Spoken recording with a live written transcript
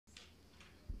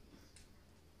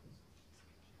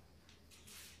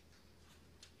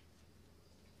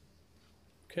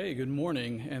Okay, good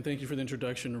morning, and thank you for the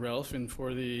introduction, Ralph, and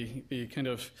for the kind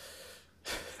of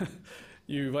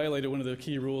you violated one of the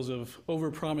key rules of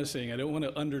over-promising. I don't want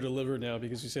to under-deliver now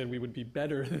because you said we would be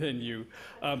better than you.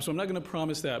 So I'm not going to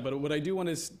promise that, but what I do want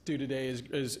to do today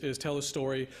is tell a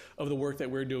story of the work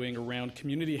that we're doing around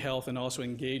community health and also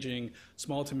engaging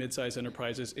small to mid-sized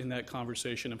enterprises in that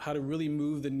conversation of how to really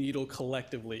move the needle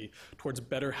collectively towards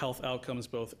better health outcomes,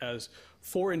 both as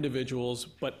for individuals,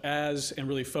 but and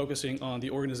really focusing on the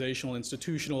organizational,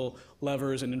 institutional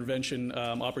levers and intervention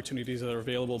opportunities that are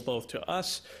available both to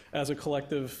us as a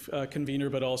collective convener,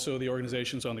 but also the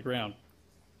organizations on the ground.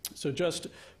 So just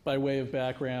by way of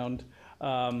background,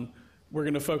 I'm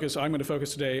going to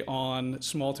focus today on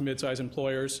small to mid-sized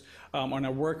employers. And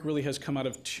our work really has come out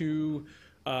of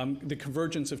the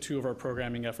convergence of two of our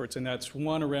programming efforts, and that's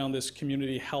one around this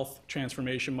community health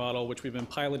transformation model, which we've been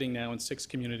piloting now in 6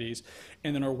 communities,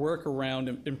 and then our work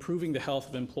around improving the health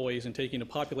of employees and taking a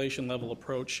population-level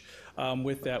approach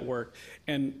with that work.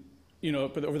 And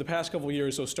but over the past couple of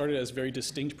years, those started as very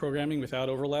distinct programming without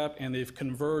overlap, and they've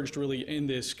converged really in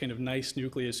this kind of nice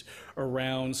nucleus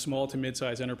around small to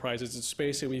mid-sized enterprises. It's a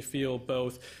space that we feel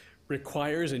both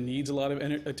requires and needs a lot of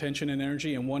attention and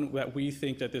energy, and one that we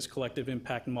think that this collective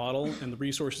impact model and the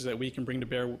resources that we can bring to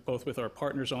bear both with our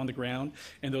partners on the ground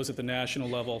and those at the national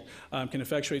level can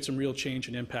effectuate some real change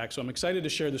and impact. So I'm excited to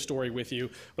share the story with you,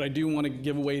 but I do want to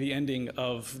give away the ending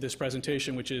of this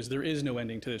presentation, which is there is no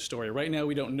ending to this story. Right now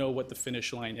we don't know what the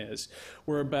finish line is.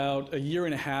 We're about 1.5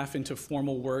 years into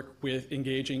formal work with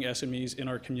engaging SMEs in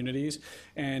our communities,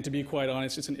 and to be quite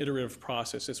honest, it's an iterative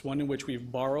process. It's one in which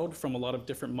we've borrowed from a lot of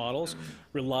different models,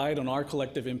 relied on our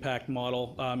collective impact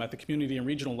model at the community and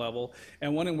regional level,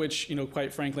 and one in which,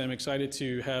 quite frankly, I'm excited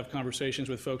to have conversations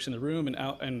with folks in the room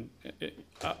and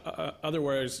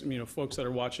otherwise, folks that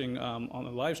are watching on the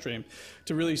live stream,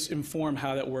 to really inform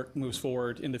how that work moves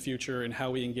forward in the future and how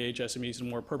we engage SMEs in a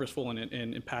more purposeful and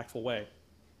impactful way.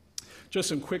 Just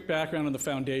some quick background on the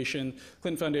foundation.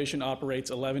 Clinton Foundation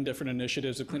operates 11 different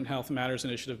initiatives, the Clinton Health Matters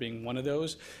initiative being one of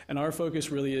those. And our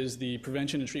focus really is the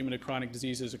prevention and treatment of chronic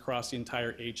diseases across the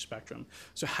entire age spectrum.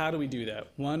 So how do we do that?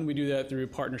 One, we do that through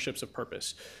partnerships of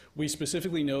purpose. We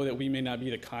specifically know that we may not be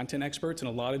the content experts in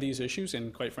a lot of these issues,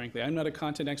 and quite frankly, I'm not a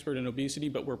content expert in obesity,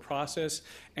 but we're process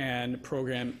and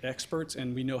program experts,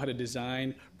 and we know how to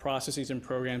design processes and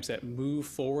programs that move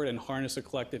forward and harness the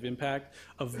collective impact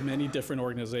of many different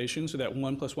organizations so that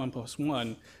 1 + 1 +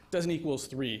 1 doesn't equal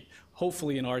 3.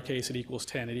 Hopefully, in our case, it equals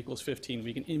 10, it equals 15.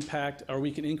 We can impact, or we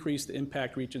can increase the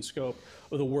impact, reach, and scope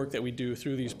of the work that we do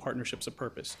through these partnerships of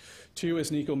purpose. 2,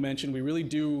 as Nico mentioned, we really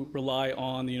do rely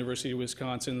on the University of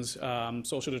Wisconsin's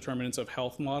social determinants of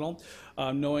health model,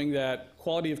 knowing that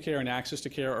quality of care and access to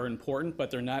care are important, but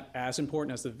they're not as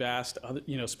important as the vast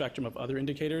spectrum of other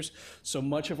indicators. So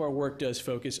much of our work does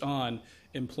focus on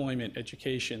employment,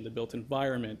 education, the built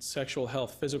environment, sexual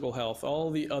health, physical health,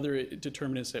 all the other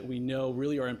determinants that we know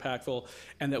really are impactful,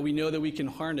 and that we know that we can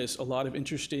harness a lot of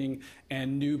interesting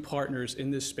and new partners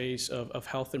in this space of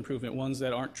health improvement, ones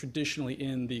that aren't traditionally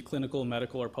in the clinical,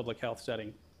 medical, or public health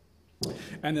setting.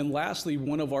 And then lastly,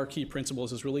 one of our key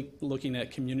principles is really looking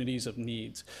at communities of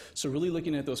needs. So really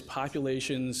looking at those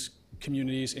populations,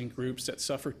 communities, and groups that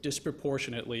suffer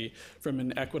disproportionately from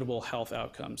inequitable health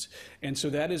outcomes. And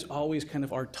so that is always kind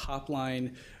of our top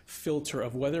line filter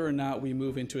of whether or not we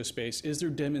move into a space. Is there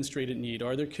demonstrated need?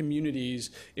 Are there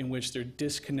communities in which there are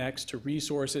disconnects to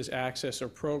resources, access, or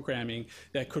programming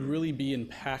that could really be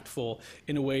impactful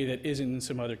in a way that isn't in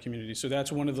some other communities? So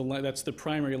that's that's the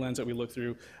primary lens that we look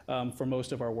through for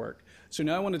most of our work. So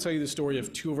now I want to tell you the story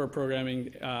of 2 of our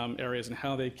programming areas and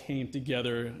how they came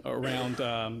together around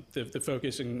the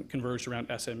focus and converged around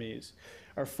SMEs.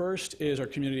 Our first is our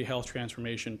Community Health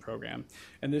Transformation Program.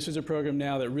 And this is a program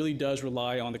now that really does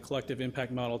rely on the collective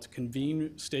impact model to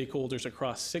convene stakeholders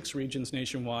across 6 regions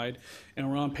nationwide, and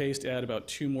we're on pace to add about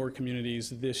 2 more communities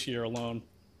this year alone.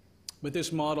 But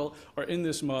in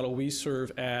this model, we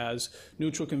serve as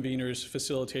neutral conveners,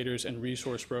 facilitators, and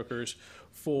resource brokers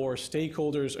for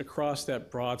stakeholders across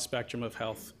that broad spectrum of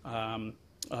health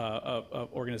of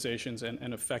organizations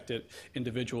and affected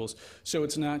individuals. So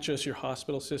it's not just your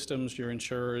hospital systems, your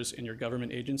insurers, and your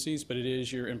government agencies, but it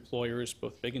is your employers,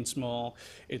 both big and small.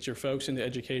 It's your folks in the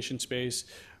education space,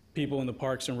 people in the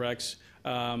Parks and Recs,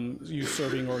 youth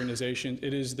serving organizations.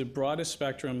 It is the broadest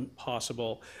spectrum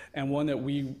possible, and one that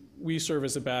we serve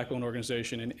as the backbone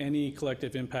organization. In any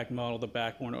collective impact model, the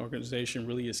backbone organization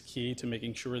really is key to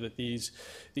making sure that these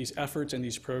efforts and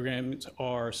these programs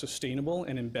are sustainable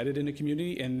and embedded in the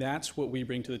community, and that's what we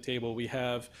bring to the table. We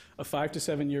have a 5 to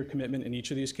 7 year commitment in each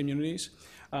of these communities,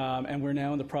 and we're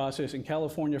now in the process. In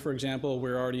California, for example,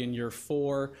 we're already in year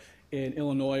 4. In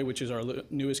Illinois, which is our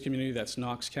newest community, that's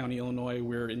Knox County, Illinois,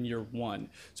 we're in year 1.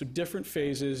 So different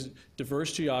phases,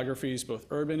 diverse geographies, both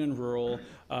urban and rural,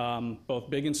 both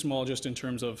big and small just in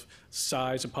terms of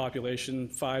size of population,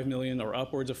 5 million or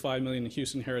upwards of 5 million in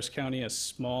Houston, Harris County, as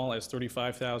small as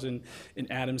 35,000 in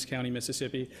Adams County,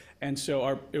 Mississippi. And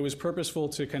so it was purposeful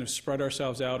to kind of spread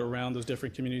ourselves out around those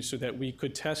different communities so that we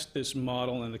could test this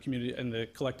model and the community and the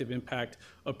collective impact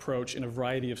approach in a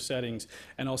variety of settings,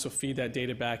 and also feed that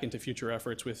data back into future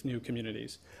efforts with new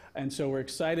communities. And so we're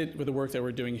excited with the work that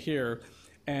we're doing here.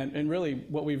 And really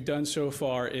what we've done so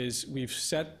far is we've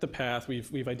set the path,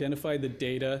 we've identified the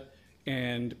data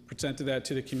and presented that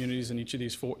to the communities in each of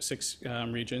these 6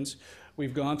 regions.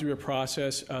 We've gone through a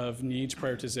process of needs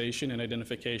prioritization and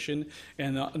identification,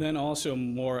 and then also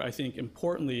more, I think,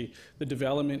 importantly, the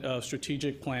development of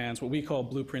strategic plans, what we call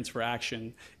blueprints for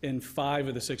action, in 5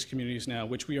 of the 6 communities now,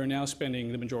 which we are now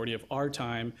spending the majority of our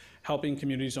time helping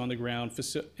communities on the ground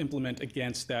implement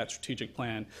against that strategic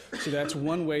plan. So that's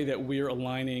one way that we're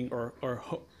aligning or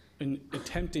in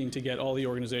attempting to get all the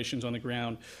organizations on the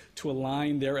ground to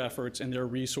align their efforts and their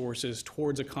resources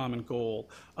towards a common goal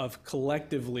of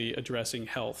collectively addressing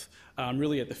health,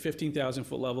 really at the 15,000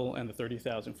 foot level and the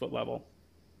 30,000 foot level.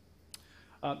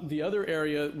 The other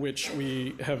area which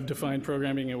we have defined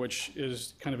programming and which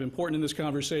is kind of important in this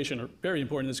conversation, or very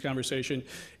important in this conversation,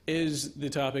 is the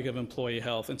topic of employee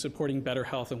health and supporting better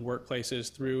health in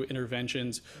workplaces through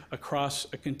interventions across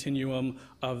a continuum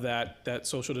of that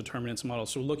social determinants model.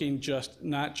 So looking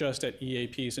not just at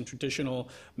EAPs and traditional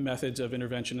methods of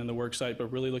intervention in the work site,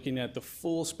 but really looking at the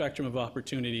full spectrum of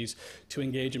opportunities to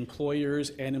engage employers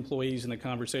and employees in the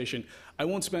conversation. I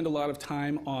won't spend a lot of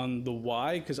time on the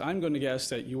why, because I'm going to guess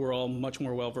that you are all much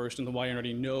more well-versed in the why and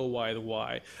already know why the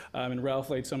why. And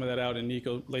Ralph laid some of that out, and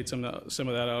Nico laid some of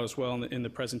that out as well in the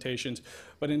presentations.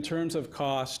 But in terms of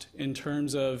cost, in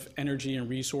terms of energy and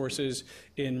resources,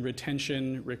 in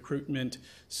retention, recruitment,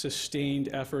 sustained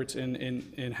efforts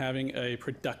in having a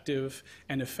productive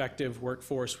and effective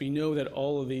workforce, we know that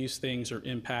all of these things are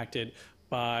impacted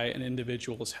by an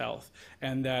individual's health,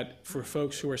 and that for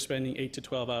folks who are spending 8 to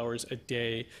 12 hours a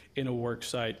day in a work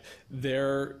site,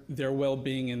 their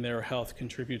well-being and their health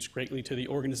contributes greatly to the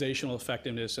organizational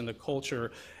effectiveness and the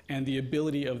culture and the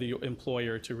ability of the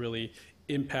employer to really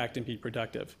impact and be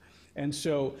productive. And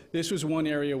so this was one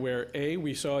area where, A,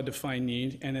 we saw a defined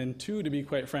need, and then 2, to be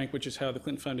quite frank, which is how the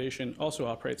Clinton Foundation also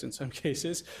operates in some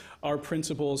cases, our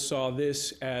principals saw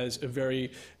this as a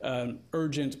very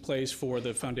urgent place for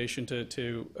the foundation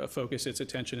to focus its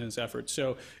attention and its efforts.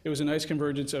 So it was a nice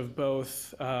convergence of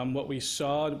both what we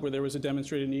saw where there was a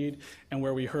demonstrated need and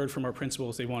where we heard from our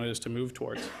principals they wanted us to move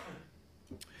towards.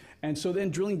 And so then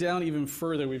drilling down even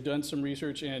further, we've done some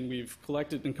research and we've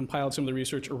collected and compiled some of the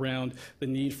research around the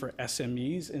need for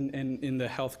SMEs in the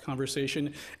health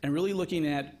conversation, and really looking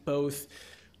at both.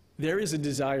 There is a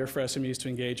desire for SMEs to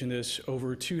engage in this.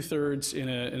 Over 2/3 in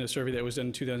a survey that was done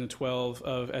in 2012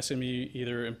 of SME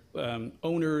either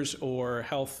owners or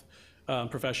health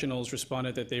professionals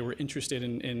responded that they were interested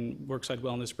in worksite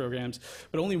wellness programs,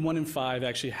 but only 1 in 5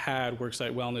 actually had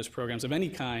worksite wellness programs of any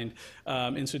kind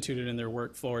instituted in their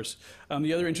workforce.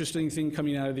 The other interesting thing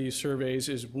coming out of these surveys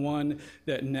is, one,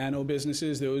 that nano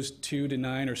businesses, those 2 to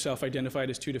 9 or self-identified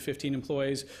as 2 to 15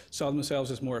 employees, saw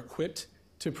themselves as more equipped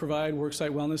to provide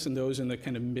worksite wellness than those in the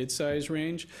kind of mid-size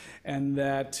range, and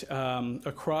that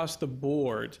across the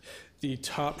board, the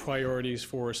top priorities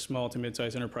for small to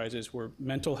mid-sized enterprises were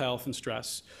mental health and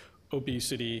stress,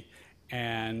 obesity,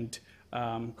 and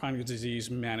chronic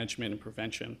disease management and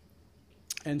prevention.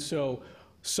 And so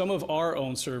some of our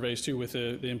own surveys, too, with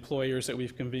the employers that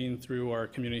we've convened through our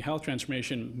community health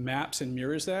transformation maps and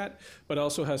mirrors that, but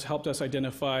also has helped us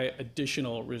identify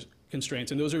additional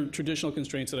constraints. And those are traditional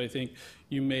constraints that I think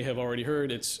you may have already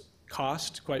heard. It's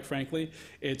cost, quite frankly.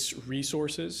 It's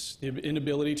resources, the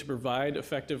inability to provide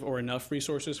effective or enough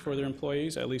resources for their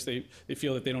employees. At least they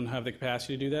feel that they don't have the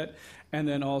capacity to do that. And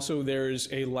then also there's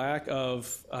a lack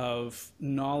of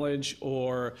knowledge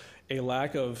or a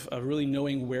lack of really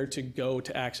knowing where to go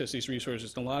to access these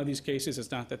resources. In a lot of these cases,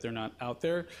 it's not that they're not out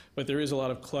there, but there is a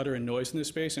lot of clutter and noise in this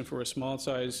space. And for a small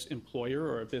size employer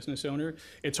or a business owner,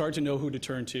 it's hard to know who to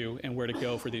turn to and where to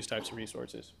go for these types of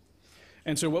resources.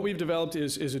 And so what we've developed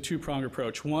is a two-pronged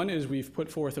approach. One is we've put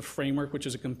forth a framework, which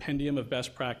is a compendium of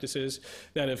best practices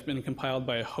that have been compiled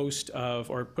by a host of,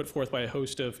 or put forth by a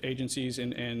host of agencies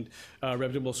and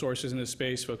reputable sources in this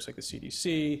space, folks like the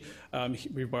CDC.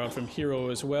 We've borrowed from HERO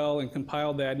as well, and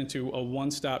compiled that into a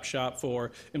one-stop shop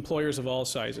for employers of all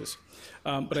sizes.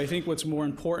 But I think what's more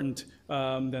important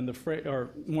than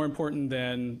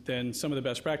some of the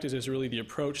best practices is really the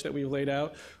approach that we've laid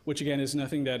out, which again is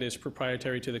nothing that is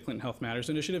proprietary to the Clinton Health Matters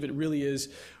Initiative. It really is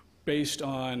based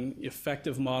on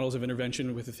effective models of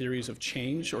intervention with the theories of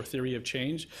change or theory of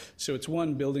change. So it's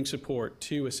 1, building support,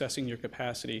 2, assessing your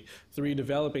capacity, 3,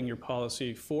 developing your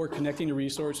policy, 4, connecting to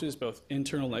resources, both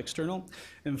internal and external,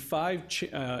 and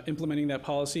 5, implementing that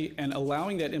policy and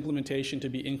allowing that implementation to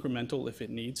be incremental if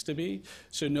it needs to be.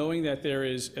 So knowing that there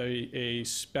is a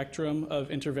spectrum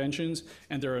of interventions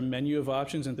and there are a menu of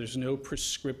options and there's no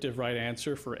prescriptive right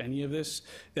answer for any of this,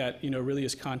 that really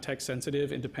is context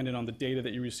sensitive and dependent on the data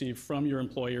that you receive from your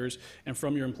employers and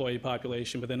from your employee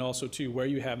population, but then also too where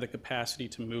you have the capacity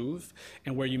to move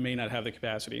and where you may not have the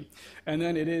capacity. And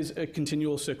then it is a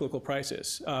continual cyclical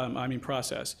process.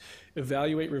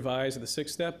 Evaluate, revise at the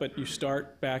 6th step, but you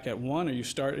start back at 1 or you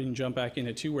start and jump back in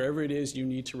at 2, wherever it is you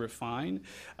need to refine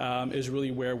is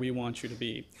really where we want you to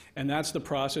be. And that's the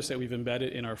process that we've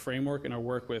embedded in our framework and our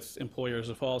work with employers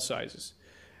of all sizes.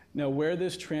 Now, where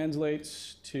this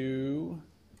translates to,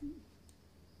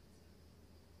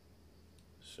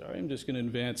 sorry, I'm just going to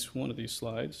advance one of these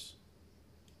slides,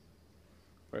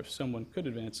 or if someone could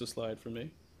advance the slide for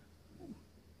me.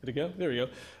 Did it go? There we go.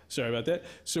 Sorry about that.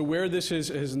 So where this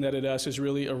has netted us is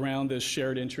really around this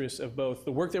shared interest of both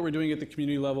the work that we're doing at the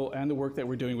community level and the work that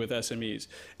we're doing with SMEs.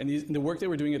 And the work that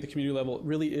we're doing at the community level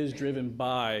really is driven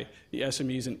by the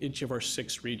SMEs in each of our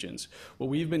 6 regions. What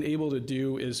we've been able to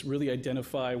do is really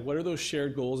identify what are those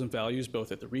shared goals and values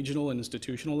both at the regional and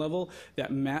institutional level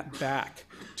that map back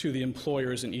to the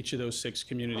employers in each of those 6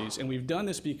 communities. And we've done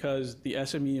this because the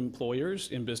SME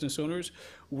employers and business owners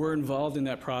were involved in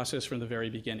that process from the very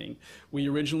beginning. We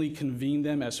originally convened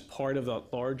them as part of the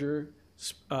larger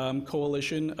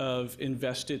coalition of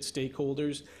invested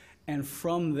stakeholders, and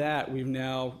from that we've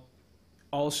now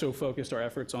also focused our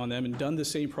efforts on them and done the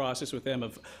same process with them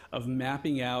of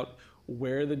mapping out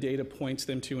where the data points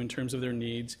them to in terms of their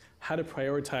needs, how to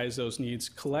prioritize those needs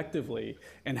collectively,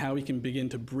 and how we can begin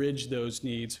to bridge those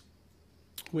needs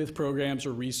with programs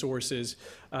or resources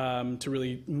to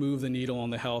really move the needle on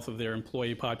the health of their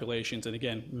employee populations, and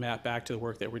again, map back to the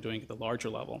work that we're doing at the larger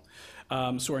level.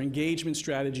 So our engagement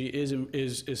strategy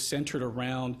is centered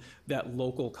around that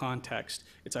local context.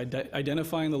 It's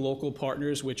identifying the local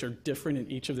partners, which are different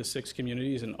in each of the 6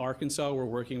 communities. In Arkansas, we're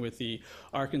working with the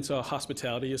Arkansas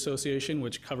Hospitality Association,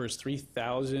 which covers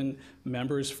 3,000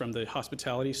 members from the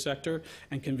hospitality sector,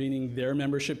 and convening their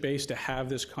membership base to have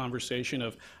this conversation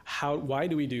of why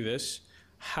do we do this?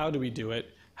 How do we do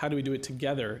it? How do we do it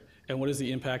together? And what does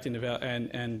the impact and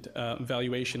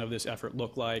evaluation of this effort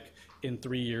look like in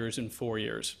 3 years and 4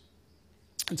 years?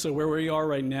 And so where we are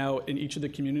right now in each of the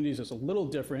communities is a little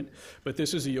different, but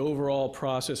this is the overall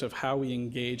process of how we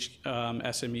engage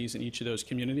SMEs in each of those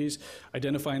communities,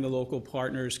 identifying the local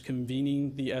partners,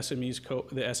 convening the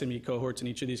SME cohorts in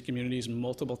each of these communities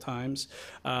multiple times,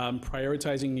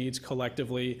 prioritizing needs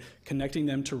collectively, connecting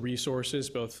them to resources,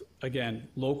 both, again,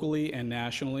 locally and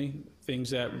nationally,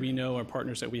 things that we know are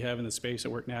partners that we have in the space that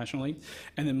work nationally,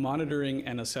 and then monitoring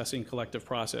and assessing collective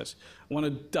process. I want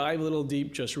to dive a little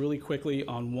deep just really quickly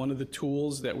on one of the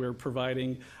tools that we're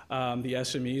providing the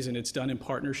SMEs, and it's done in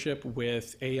partnership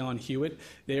with Aon Hewitt.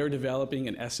 They are developing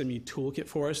an SME toolkit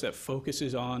for us that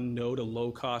focuses on no to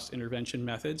low cost intervention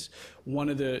methods.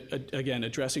 Again,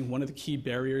 addressing one of the key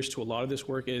barriers to a lot of this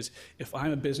work is if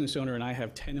I'm a business owner and I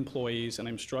have 10 employees and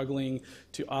I'm struggling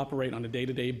to operate on a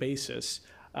day-to-day basis,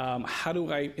 how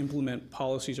do I implement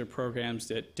policies or programs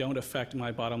that don't affect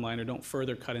my bottom line or don't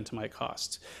further cut into my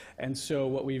costs? And so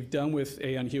what we've done with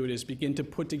Aon Hewitt is begin to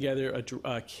put together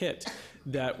a kit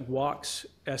that walks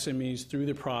SMEs through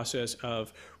the process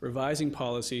of revising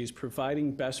policies,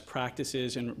 providing best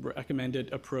practices and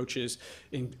recommended approaches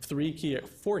in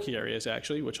 4 key areas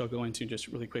actually, which I'll go into just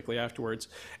really quickly afterwards.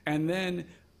 And then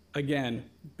again,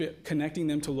 connecting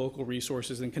them to local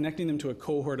resources and connecting them to a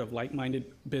cohort of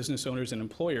like-minded business owners and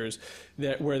employers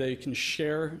where they can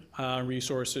share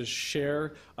resources,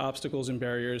 share obstacles and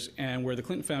barriers, and where the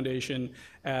Clinton Foundation,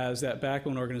 as that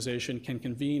backbone organization, can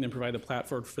convene and provide a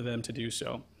platform for them to do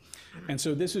so. And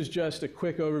so this is just a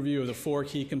quick overview of the 4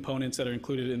 key components that are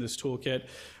included in this toolkit.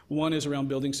 One is around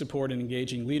building support and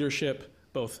engaging leadership,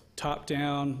 both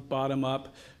top-down,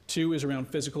 bottom-up, 2 is around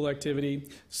physical activity,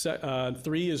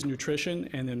 3 is nutrition,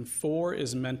 and then 4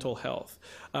 is mental health.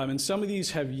 And some of these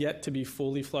have yet to be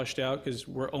fully flushed out because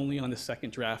we're only on the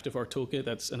second draft of our toolkit.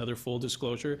 That's another full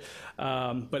disclosure.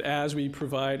 But as we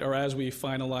provide, or as we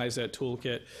finalize that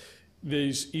toolkit,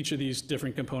 each of these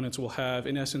different components will have,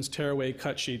 in essence, tearaway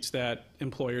cut sheets that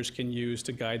employers can use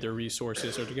to guide their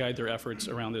resources or to guide their efforts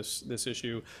around this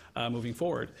issue moving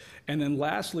forward. And then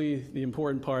lastly, the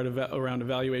important part around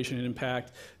evaluation and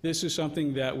impact, this is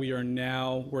something that we are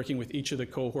now working with each of the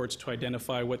cohorts to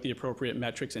identify what the appropriate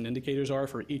metrics and indicators are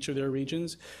for each of their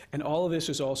regions. And all of this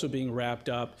is also being wrapped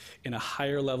up in a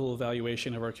higher level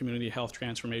evaluation of our community health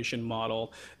transformation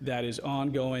model that is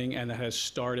ongoing and that has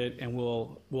started, and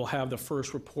we'll have the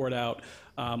first report out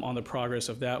on the progress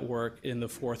of that work in the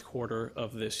fourth quarter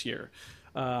of this year.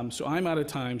 So I'm out of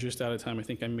time, just out of time. I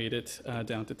think I made it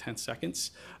down to 10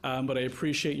 seconds. But I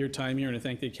appreciate your time here, and I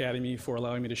thank the Academy for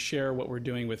allowing me to share what we're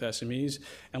doing with SMEs,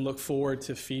 and look forward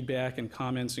to feedback and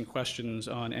comments and questions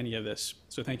on any of this.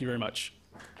 So thank you very much.